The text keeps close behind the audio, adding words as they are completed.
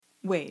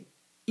Wait,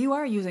 you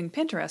are using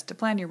Pinterest to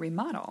plan your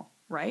remodel,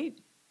 right?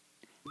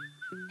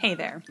 Hey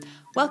there.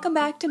 Welcome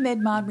back to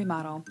Mid-Mod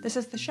Remodel. This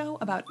is the show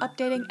about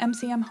updating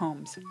MCM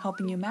homes,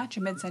 helping you match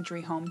a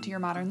mid-century home to your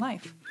modern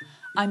life.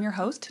 I'm your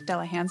host,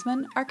 Della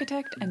Hansman,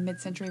 architect and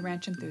mid-century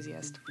ranch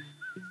enthusiast.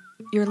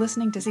 You're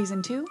listening to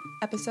Season 2,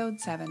 Episode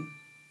 7.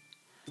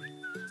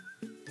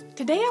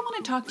 Today I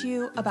want to talk to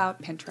you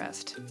about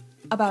Pinterest,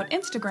 about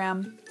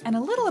Instagram, and a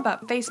little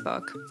about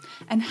Facebook,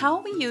 and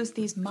how we use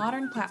these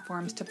modern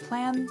platforms to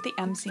plan the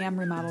MCM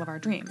remodel of our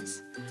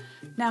dreams.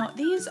 Now,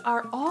 these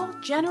are all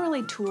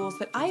generally tools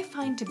that I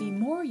find to be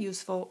more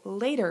useful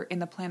later in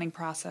the planning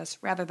process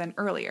rather than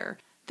earlier.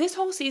 This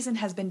whole season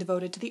has been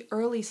devoted to the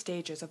early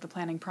stages of the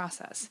planning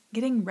process,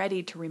 getting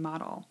ready to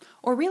remodel,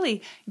 or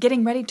really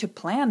getting ready to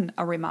plan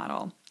a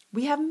remodel.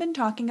 We haven't been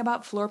talking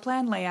about floor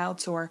plan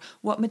layouts or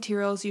what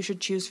materials you should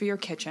choose for your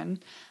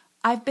kitchen.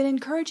 I've been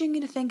encouraging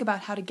you to think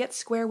about how to get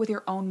square with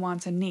your own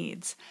wants and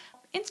needs.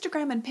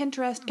 Instagram and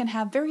Pinterest can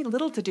have very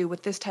little to do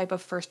with this type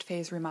of first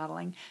phase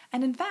remodeling,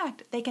 and in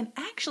fact, they can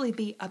actually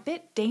be a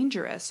bit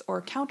dangerous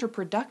or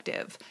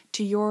counterproductive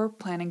to your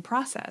planning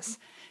process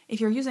if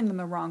you're using them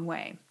the wrong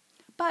way.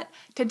 But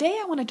today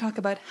I want to talk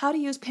about how to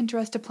use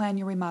Pinterest to plan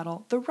your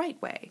remodel the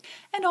right way,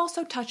 and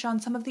also touch on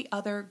some of the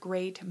other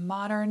great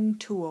modern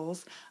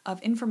tools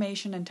of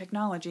information and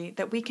technology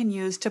that we can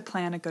use to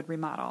plan a good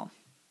remodel.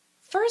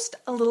 First,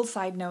 a little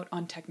side note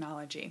on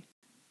technology.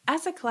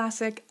 As a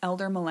classic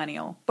elder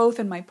millennial, both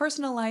in my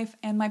personal life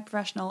and my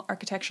professional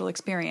architectural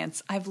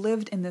experience, I've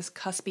lived in this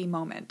cuspy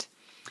moment.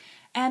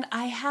 And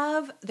I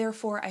have,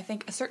 therefore, I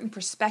think, a certain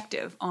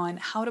perspective on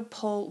how to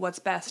pull what's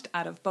best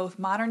out of both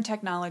modern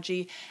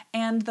technology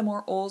and the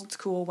more old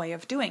school way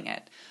of doing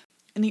it.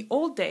 In the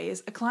old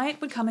days, a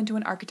client would come into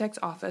an architect's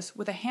office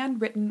with a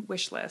handwritten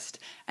wish list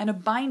and a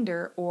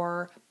binder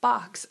or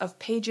box of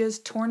pages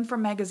torn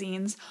from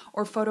magazines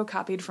or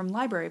photocopied from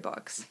library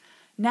books.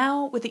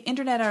 Now, with the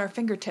internet at our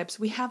fingertips,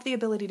 we have the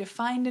ability to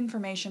find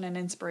information and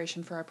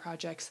inspiration for our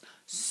projects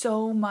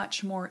so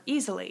much more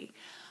easily.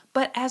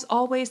 But as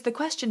always, the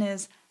question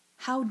is,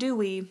 how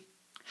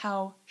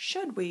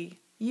should we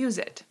use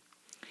it?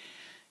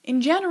 In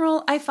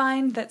general, I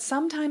find that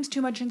sometimes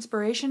too much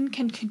inspiration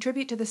can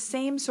contribute to the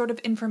same sort of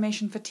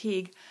information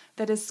fatigue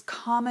that is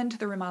common to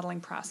the remodeling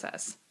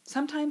process.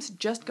 Sometimes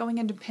just going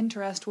into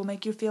Pinterest will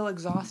make you feel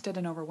exhausted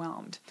and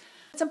overwhelmed.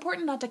 It's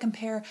important not to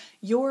compare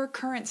your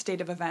current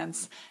state of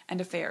events and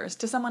affairs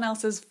to someone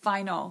else's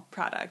final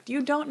product.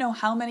 You don't know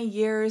how many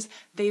years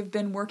they've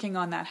been working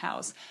on that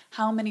house,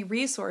 how many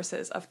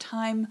resources of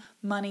time,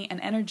 money,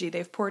 and energy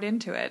they've poured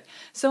into it.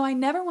 So I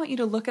never want you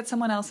to look at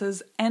someone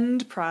else's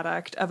end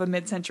product of a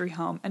mid-century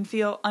home and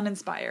feel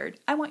uninspired.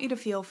 I want you to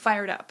feel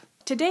fired up.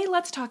 Today,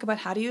 let's talk about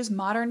how to use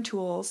modern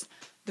tools,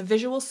 the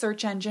visual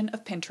search engine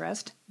of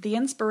Pinterest, the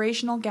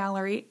inspirational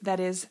gallery that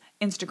is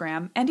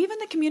Instagram, and even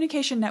the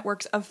communication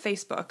networks of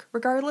Facebook,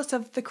 regardless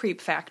of the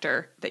creep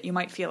factor that you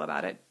might feel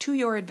about it, to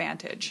your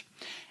advantage.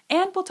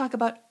 And we'll talk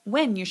about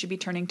when you should be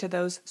turning to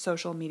those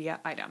social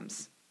media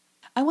items.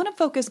 I want to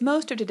focus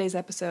most of today's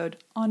episode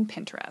on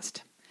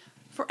Pinterest.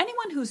 For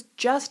anyone who's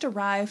just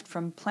arrived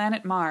from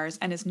planet Mars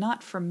and is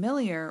not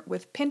familiar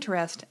with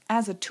Pinterest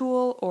as a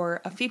tool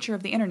or a feature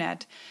of the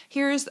internet,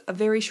 here's a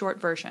very short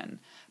version.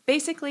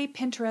 Basically,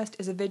 Pinterest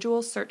is a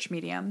visual search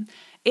medium.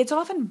 It's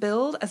often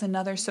billed as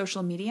another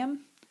social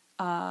medium,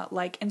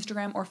 like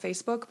Instagram or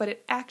Facebook, but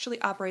it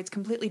actually operates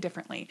completely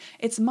differently.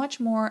 It's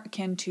much more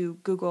akin to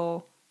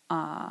Google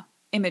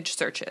image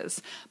searches,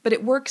 but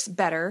it works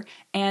better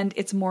and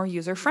it's more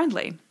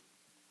user-friendly.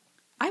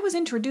 I was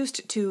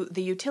introduced to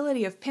the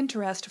utility of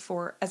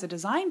Pinterest as a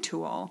design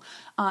tool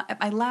at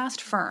my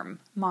last firm,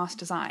 Moss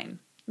Design.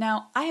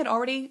 Now, I had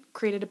already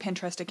created a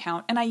Pinterest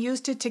account, and I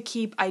used it to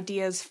keep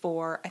ideas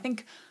for, I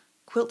think,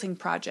 quilting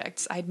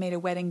projects. I'd made a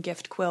wedding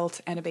gift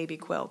quilt and a baby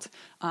quilt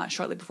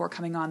shortly before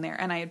coming on there,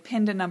 and I had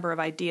pinned a number of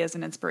ideas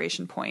and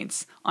inspiration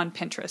points on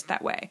Pinterest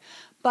that way.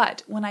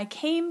 But when I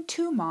came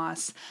to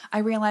Moss, I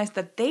realized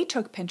that they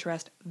took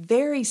Pinterest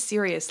very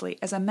seriously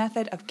as a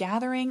method of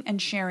gathering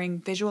and sharing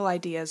visual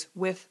ideas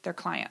with their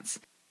clients.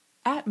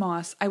 At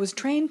Moss, I was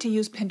trained to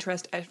use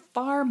Pinterest as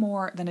far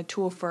more than a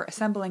tool for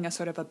assembling a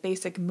sort of a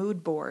basic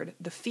mood board,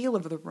 the feel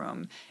of the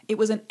room. It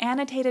was an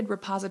annotated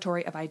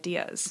repository of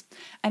ideas.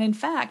 And in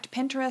fact,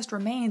 Pinterest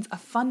remains a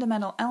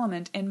fundamental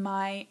element in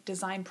my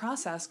design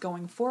process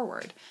going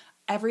forward.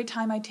 Every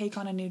time I take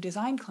on a new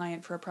design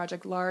client for a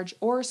project large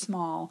or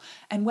small,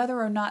 and whether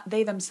or not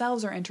they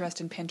themselves are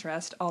interested in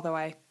Pinterest, although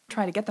I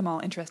try to get them all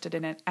interested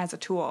in it as a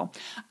tool,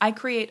 I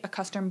create a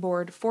custom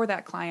board for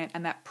that client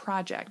and that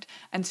project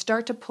and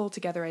start to pull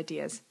together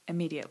ideas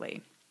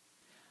immediately.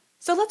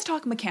 So let's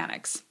talk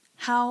mechanics,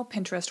 how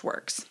Pinterest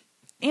works.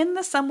 In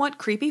the somewhat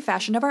creepy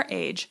fashion of our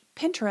age,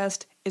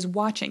 Pinterest is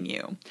watching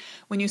you.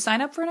 When you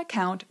sign up for an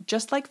account,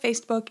 just like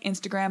Facebook,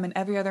 Instagram, and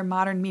every other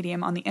modern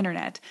medium on the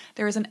internet,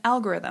 there is an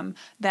algorithm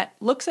that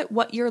looks at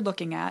what you're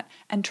looking at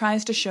and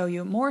tries to show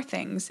you more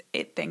things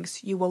it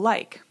thinks you will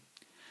like.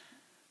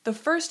 The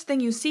first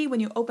thing you see when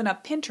you open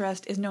up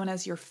Pinterest is known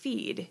as your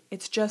feed.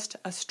 It's just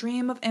a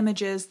stream of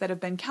images that have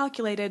been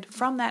calculated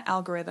from that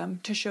algorithm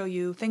to show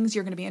you things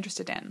you're going to be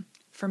interested in.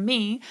 For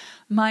me,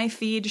 my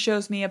feed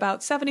shows me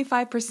about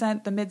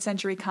 75% the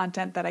mid-century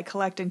content that I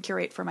collect and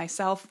curate for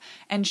myself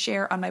and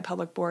share on my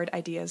public board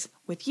ideas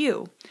with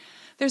you.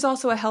 There's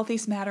also a healthy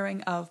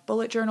smattering of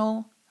bullet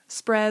journal,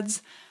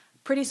 spreads,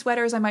 pretty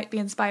sweaters I might be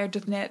inspired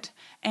to knit,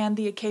 and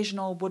the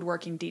occasional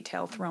woodworking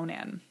detail thrown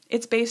in.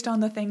 It's based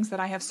on the things that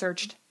I have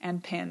searched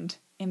and pinned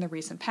in the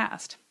recent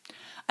past.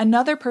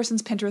 Another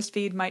person's Pinterest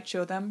feed might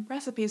show them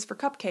recipes for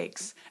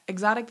cupcakes,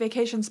 exotic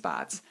vacation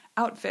spots,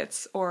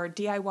 outfits, or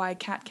DIY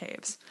cat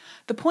caves.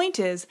 The point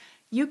is,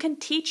 you can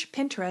teach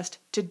Pinterest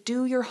to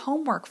do your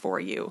homework for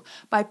you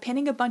by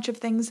pinning a bunch of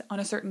things on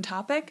a certain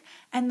topic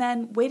and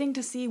then waiting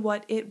to see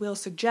what it will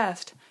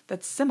suggest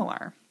that's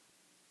similar.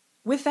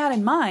 With that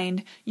in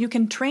mind, you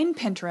can train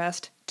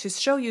Pinterest to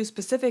show you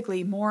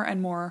specifically more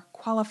and more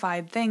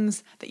qualified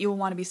things that you will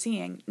want to be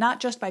seeing,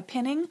 not just by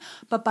pinning,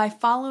 but by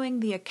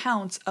following the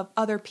accounts of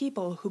other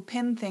people who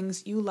pin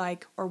things you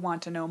like or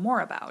want to know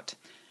more about.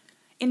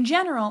 In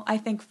general, I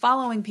think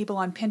following people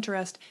on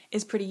Pinterest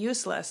is pretty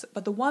useless,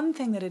 but the one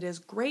thing that it is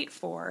great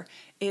for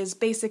is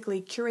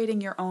basically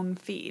curating your own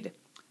feed.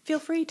 Feel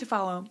free to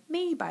follow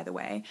me, by the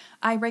way.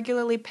 I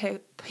regularly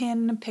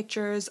pin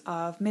pictures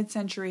of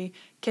mid-century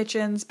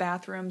kitchens,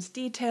 bathrooms,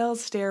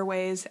 details,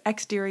 stairways,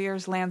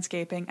 exteriors,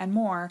 landscaping, and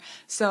more,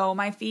 so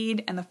my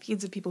feed and the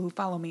feeds of people who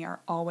follow me are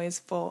always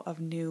full of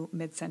new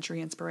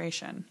mid-century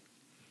inspiration.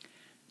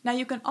 Now,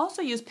 you can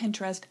also use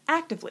Pinterest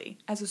actively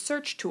as a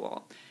search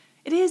tool.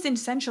 It is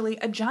essentially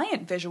a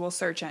giant visual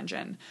search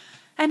engine,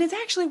 and it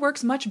actually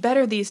works much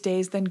better these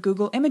days than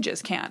Google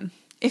Images can.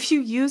 If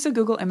you use a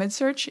Google image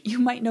search, you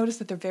might notice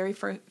that the very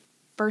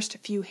first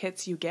few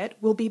hits you get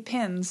will be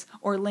pins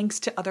or links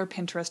to other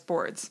Pinterest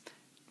boards.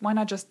 Why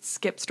not just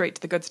skip straight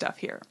to the good stuff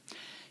here?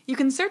 You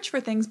can search for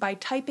things by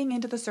typing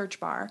into the search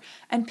bar,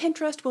 and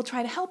Pinterest will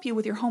try to help you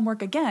with your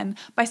homework again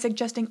by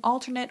suggesting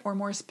alternate or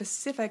more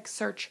specific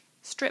search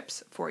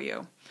strips for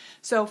you.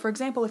 So, for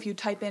example, if you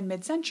type in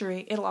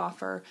mid-century, it'll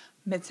offer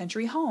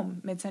mid-century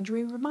home,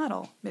 mid-century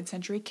remodel,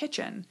 mid-century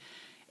kitchen.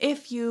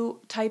 If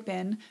you type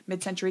in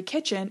mid-century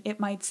kitchen,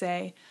 it might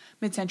say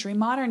mid-century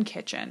modern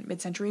kitchen,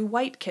 mid-century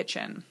white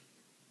kitchen.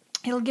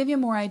 It'll give you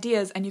more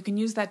ideas, and you can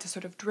use that to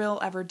sort of drill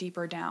ever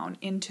deeper down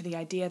into the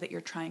idea that you're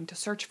trying to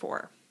search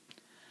for.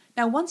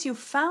 Now, once you've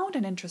found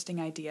an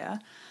interesting idea,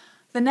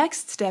 the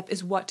next step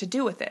is what to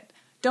do with it.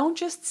 Don't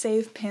just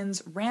save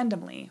pins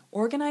randomly.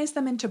 Organize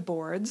them into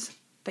boards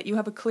that you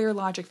have a clear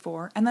logic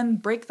for, and then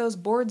break those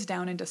boards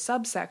down into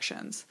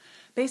subsections.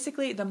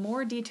 Basically, the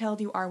more detailed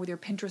you are with your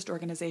Pinterest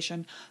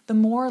organization, the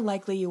more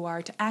likely you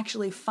are to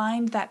actually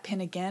find that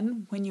pin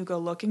again when you go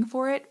looking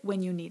for it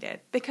when you need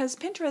it. Because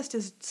Pinterest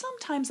is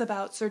sometimes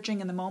about searching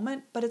in the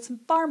moment, but it's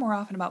far more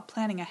often about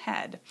planning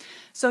ahead.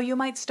 So you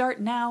might start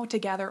now to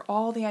gather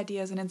all the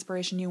ideas and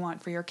inspiration you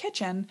want for your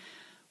kitchen.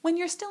 When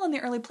you're still in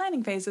the early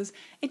planning phases,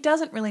 it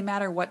doesn't really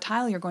matter what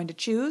tile you're going to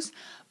choose,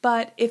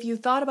 but if you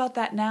thought about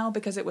that now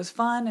because it was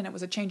fun and it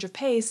was a change of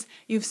pace,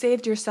 you've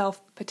saved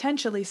yourself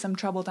potentially some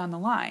trouble down the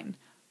line.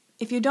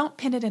 If you don't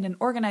pin it in an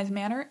organized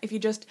manner, if you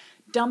just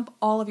dump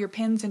all of your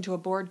pins into a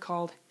board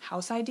called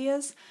House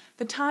Ideas,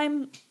 the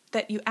time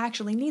that you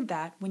actually need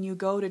that when you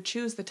go to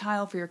choose the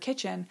tile for your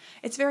kitchen,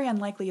 it's very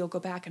unlikely you'll go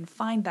back and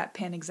find that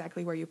pin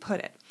exactly where you put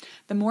it.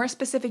 The more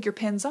specific your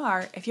pins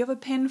are, if you have a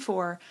pin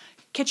for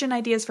kitchen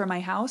ideas for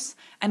my house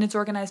and it's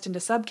organized into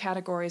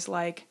subcategories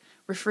like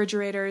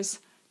refrigerators,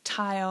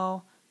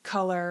 tile,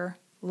 color,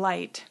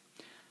 light,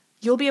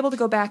 you'll be able to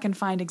go back and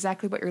find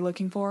exactly what you're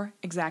looking for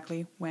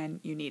exactly when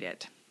you need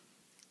it.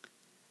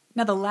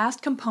 Now, the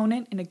last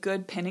component in a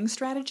good pinning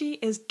strategy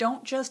is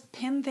don't just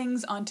pin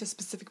things onto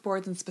specific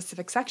boards and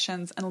specific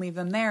sections and leave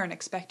them there and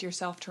expect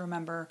yourself to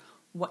remember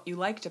what you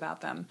liked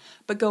about them,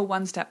 but go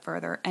one step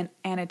further and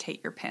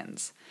annotate your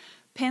pins.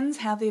 Pins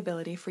have the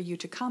ability for you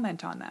to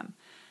comment on them.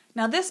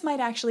 Now, this might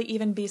actually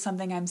even be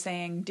something I'm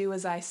saying, do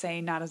as I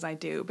say, not as I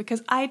do,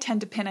 because I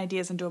tend to pin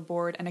ideas into a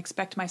board and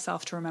expect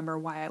myself to remember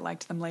why I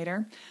liked them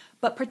later.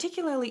 But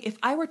particularly if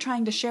I were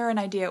trying to share an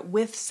idea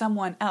with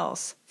someone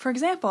else, for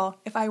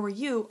example, if I were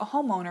you, a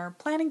homeowner,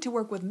 planning to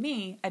work with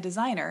me, a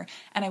designer,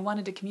 and I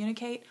wanted to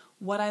communicate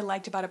what I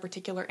liked about a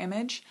particular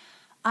image,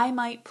 I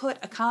might put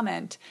a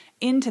comment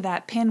into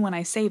that pin when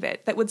I save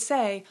it that would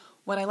say,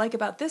 what I like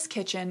about this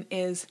kitchen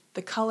is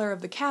the color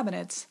of the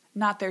cabinets,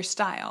 not their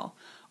style.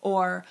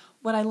 Or,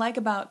 what I like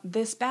about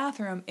this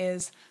bathroom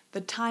is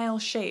the tile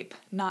shape,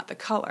 not the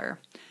color.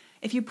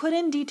 If you put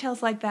in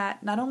details like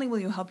that, not only will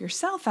you help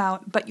yourself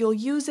out, but you'll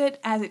use it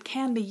as it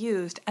can be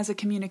used as a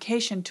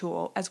communication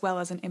tool as well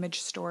as an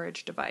image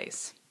storage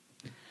device.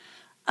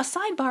 A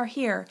sidebar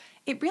here,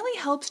 it really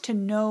helps to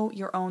know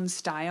your own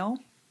style.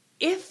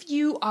 If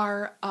you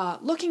are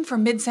looking for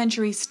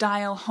mid-century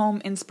style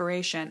home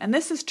inspiration, and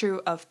this is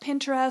true of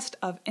Pinterest,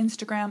 of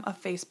Instagram,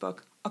 of Facebook,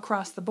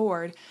 across the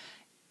board,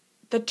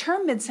 The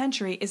term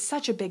mid-century is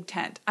such a big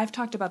tent. I've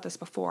talked about this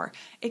before.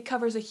 It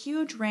covers a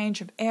huge range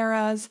of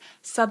eras,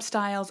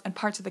 substyles, and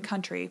parts of the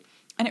country,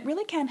 and it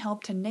really can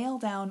help to nail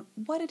down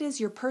what it is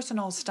your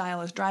personal style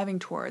is driving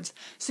towards,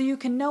 so you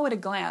can know at a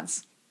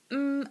glance,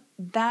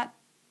 that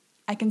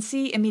I can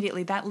see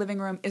immediately that living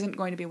room isn't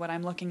going to be what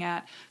I'm looking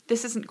at,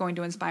 this isn't going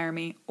to inspire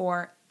me,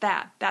 or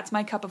that's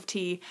my cup of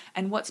tea,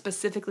 and what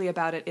specifically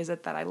about it is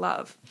it that I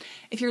love.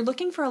 If you're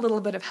looking for a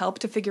little bit of help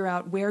to figure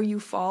out where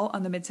you fall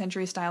on the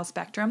mid-century style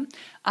spectrum,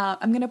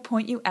 I'm going to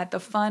point you at the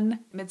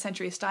fun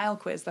mid-century style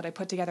quiz that I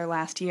put together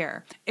last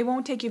year. It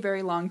won't take you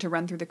very long to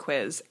run through the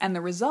quiz, and the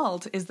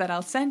result is that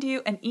I'll send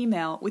you an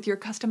email with your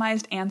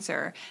customized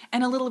answer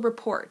and a little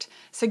report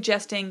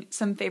suggesting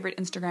some favorite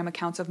Instagram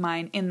accounts of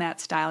mine in that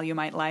style you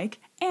might like,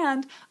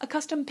 and a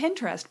custom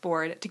Pinterest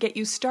board to get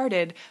you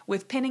started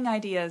with pinning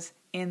ideas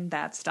in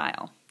that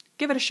style.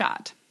 Give it a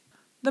shot.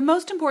 The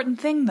most important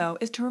thing, though,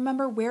 is to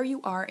remember where you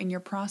are in your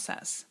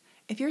process.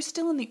 If you're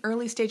still in the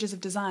early stages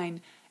of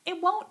design,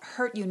 it won't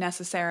hurt you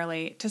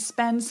necessarily to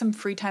spend some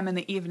free time in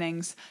the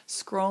evenings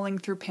scrolling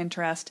through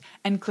Pinterest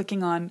and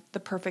clicking on the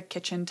perfect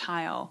kitchen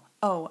tile.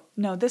 Oh,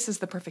 no, this is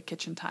the perfect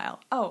kitchen tile.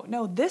 Oh,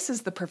 no, this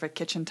is the perfect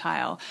kitchen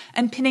tile.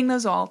 And pinning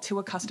those all to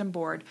a custom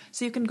board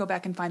so you can go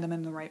back and find them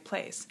in the right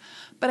place.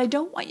 But I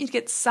don't want you to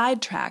get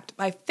sidetracked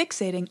by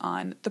fixating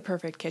on the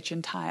perfect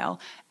kitchen tile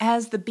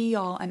as the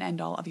be-all and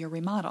end-all of your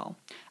remodel.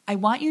 I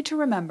want you to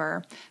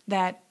remember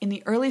that in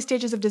the early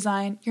stages of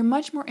design, you're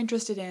much more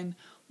interested in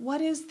what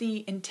is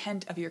the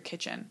intent of your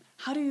kitchen?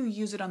 How do you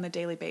use it on the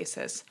daily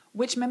basis?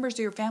 Which members of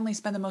your family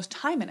spend the most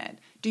time in it?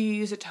 Do you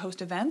use it to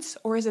host events,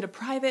 or is it a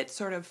private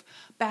sort of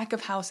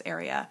back-of-house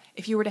area?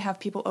 If you were to have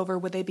people over,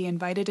 would they be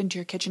invited into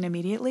your kitchen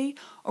immediately,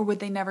 or would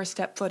they never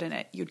step foot in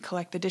it? You'd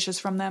collect the dishes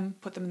from them,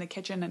 put them in the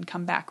kitchen, and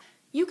come back.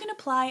 You can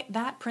apply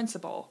that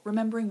principle,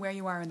 remembering where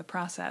you are in the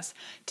process,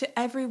 to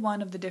every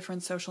one of the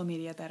different social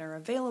media that are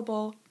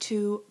available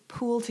to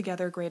pool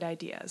together great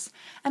ideas.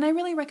 And I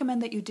really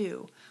recommend that you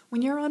do.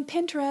 When you're on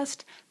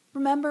Pinterest,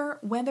 remember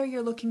whether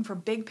you're looking for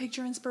big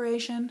picture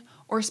inspiration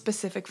or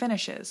specific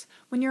finishes.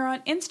 When you're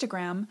on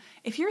Instagram,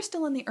 if you're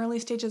still in the early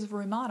stages of a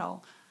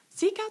remodel,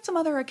 seek out some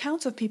other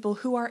accounts of people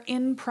who are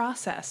in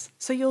process.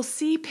 So you'll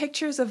see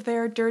pictures of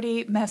their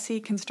dirty, messy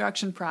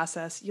construction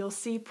process. You'll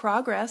see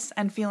progress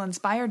and feel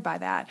inspired by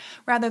that,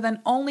 rather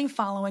than only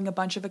following a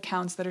bunch of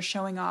accounts that are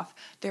showing off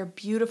their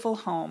beautiful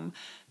home.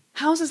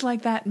 Houses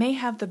like that may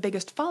have the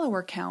biggest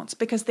follower counts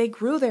because they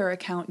grew their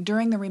account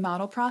during the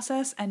remodel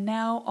process, and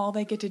now all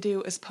they get to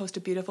do is post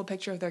a beautiful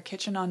picture of their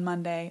kitchen on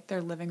Monday,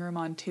 their living room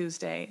on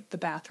Tuesday, the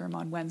bathroom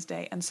on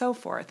Wednesday, and so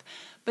forth.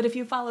 But if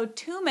you follow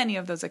too many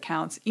of those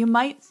accounts, you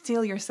might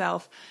seal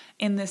yourself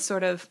in this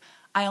sort of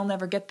I'll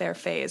never get there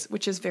phase,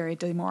 which is very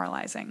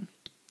demoralizing.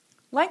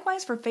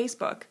 Likewise for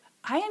Facebook,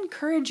 I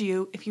encourage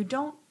you, if you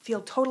don't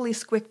feel totally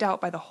squicked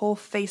out by the whole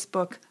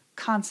Facebook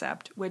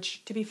concept,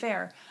 which, to be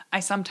fair, I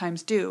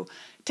sometimes do,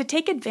 to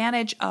take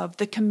advantage of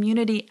the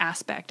community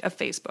aspect of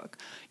Facebook.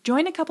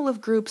 Join a couple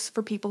of groups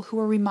for people who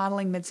are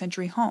remodeling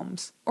mid-century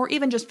homes, or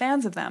even just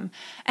fans of them,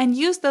 and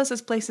use those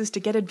as places to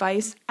get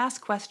advice,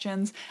 ask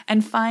questions,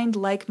 and find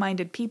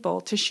like-minded people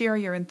to share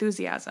your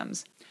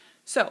enthusiasms.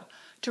 So,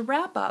 to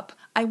wrap up,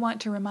 I want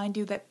to remind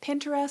you that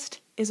Pinterest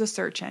is a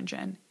search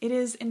engine. It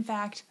is, in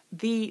fact,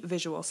 the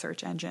visual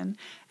search engine,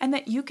 and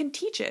that you can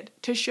teach it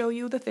to show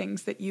you the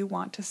things that you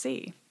want to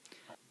see.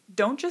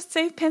 Don't just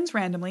save pins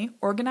randomly,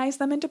 organize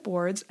them into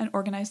boards and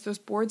organize those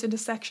boards into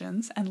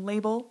sections and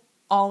label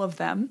all of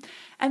them,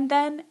 and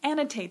then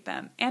annotate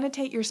them.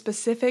 Annotate your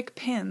specific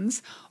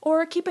pins,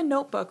 or keep a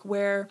notebook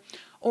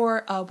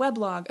or a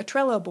weblog, a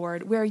Trello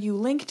board, where you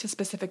link to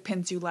specific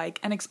pins you like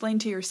and explain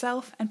to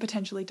yourself and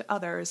potentially to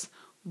others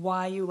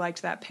why you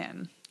liked that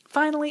pin.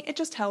 Finally, it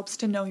just helps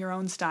to know your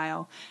own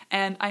style,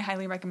 and I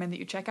highly recommend that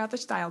you check out the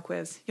style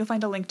quiz. You'll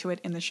find a link to it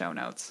in the show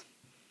notes.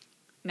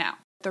 Now,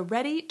 the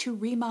Ready to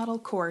Remodel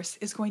course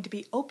is going to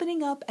be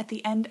opening up at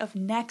the end of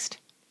next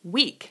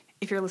week,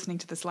 if you're listening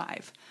to this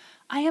live.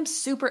 I am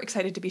super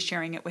excited to be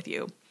sharing it with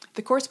you.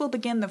 The course will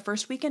begin the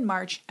first week in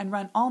March and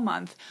run all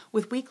month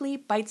with weekly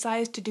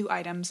bite-sized to-do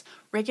items,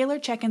 regular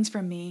check-ins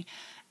from me,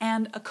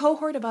 and a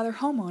cohort of other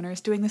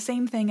homeowners doing the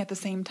same thing at the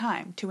same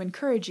time to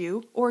encourage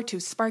you or to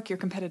spark your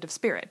competitive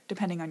spirit,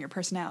 depending on your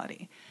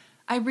personality.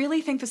 I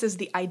really think this is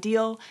the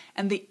ideal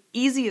and the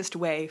easiest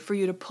way for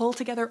you to pull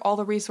together all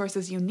the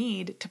resources you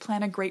need to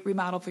plan a great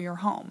remodel for your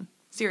home.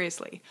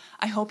 Seriously,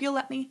 I hope you'll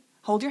let me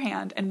hold your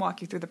hand and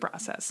walk you through the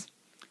process.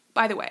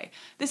 By the way,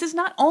 this is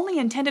not only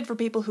intended for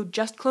people who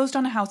just closed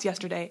on a house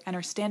yesterday and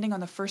are standing on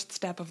the first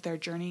step of their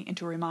journey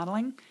into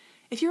remodeling.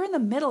 If you're in the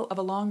middle of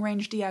a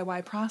long-range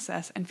DIY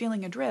process and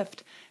feeling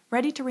adrift,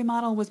 Ready to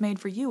Remodel was made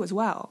for you as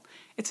well.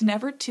 It's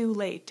never too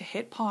late to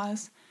hit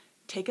pause,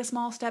 take a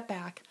small step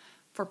back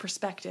for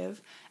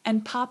perspective,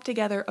 and pop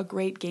together a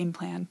great game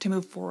plan to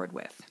move forward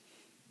with.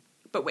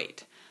 But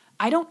wait,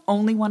 I don't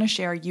only want to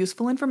share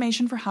useful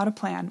information for how to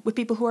plan with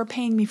people who are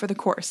paying me for the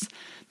course,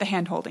 the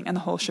hand-holding, and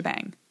the whole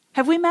shebang.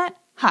 Have we met?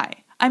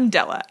 Hi, I'm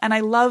Della, and I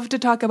love to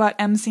talk about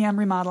MCM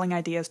remodeling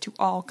ideas to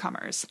all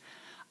comers.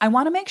 I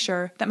want to make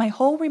sure that my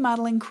whole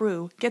remodeling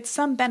crew gets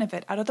some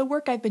benefit out of the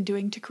work I've been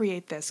doing to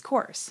create this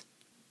course.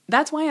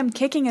 That's why I'm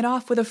kicking it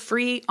off with a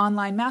free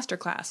online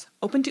masterclass,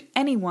 open to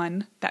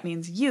anyone, that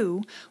means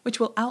you, which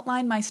will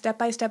outline my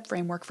step-by-step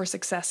framework for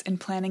success in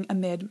planning a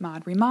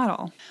mid-mod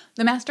remodel.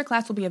 The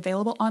masterclass will be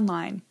available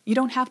online. You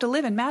don't have to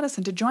live in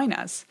Madison to join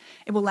us.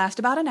 It will last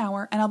about an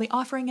hour, and I'll be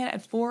offering it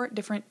at 4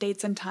 different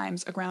dates and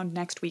times around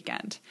next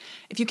weekend.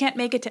 If you can't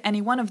make it to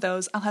any one of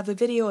those, I'll have the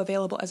video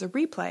available as a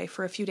replay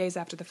for a few days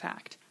after the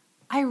fact.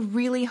 I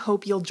really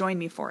hope you'll join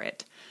me for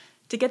it.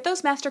 To get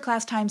those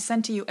masterclass times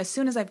sent to you as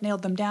soon as I've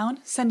nailed them down,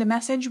 send a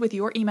message with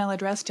your email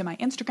address to my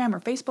Instagram or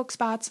Facebook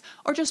spots,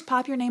 or just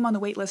pop your name on the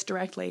waitlist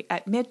directly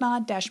at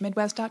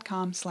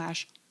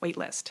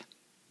midmod-midwest.com/waitlist.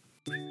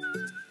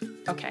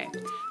 Okay,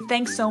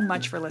 thanks so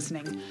much for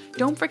listening.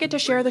 Don't forget to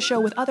share the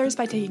show with others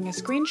by taking a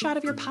screenshot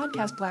of your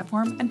podcast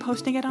platform and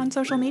posting it on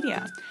social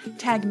media.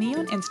 Tag me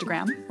on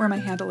Instagram, where my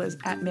handle is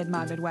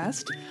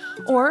 @midmodmidwest,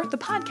 or the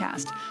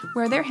podcast,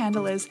 where their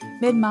handle is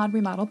Midmod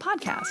Remodel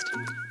Podcast.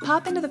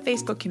 Pop into the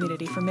Facebook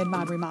community for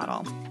Midmod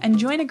Remodel, and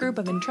join a group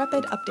of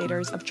intrepid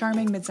updaters of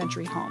charming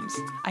mid-century homes.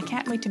 I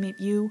can't wait to meet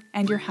you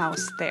and your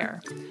house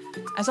there.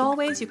 As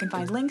always, you can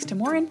find links to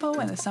more info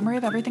and a summary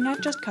of everything I've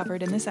just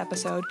covered in this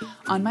episode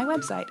on my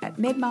website at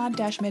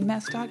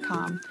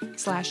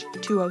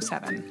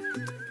midmod-midwest.com/207.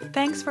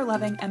 Thanks for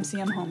loving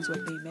MCM Homes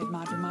with me,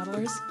 Midmod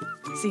Remodelers.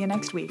 See you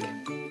next week.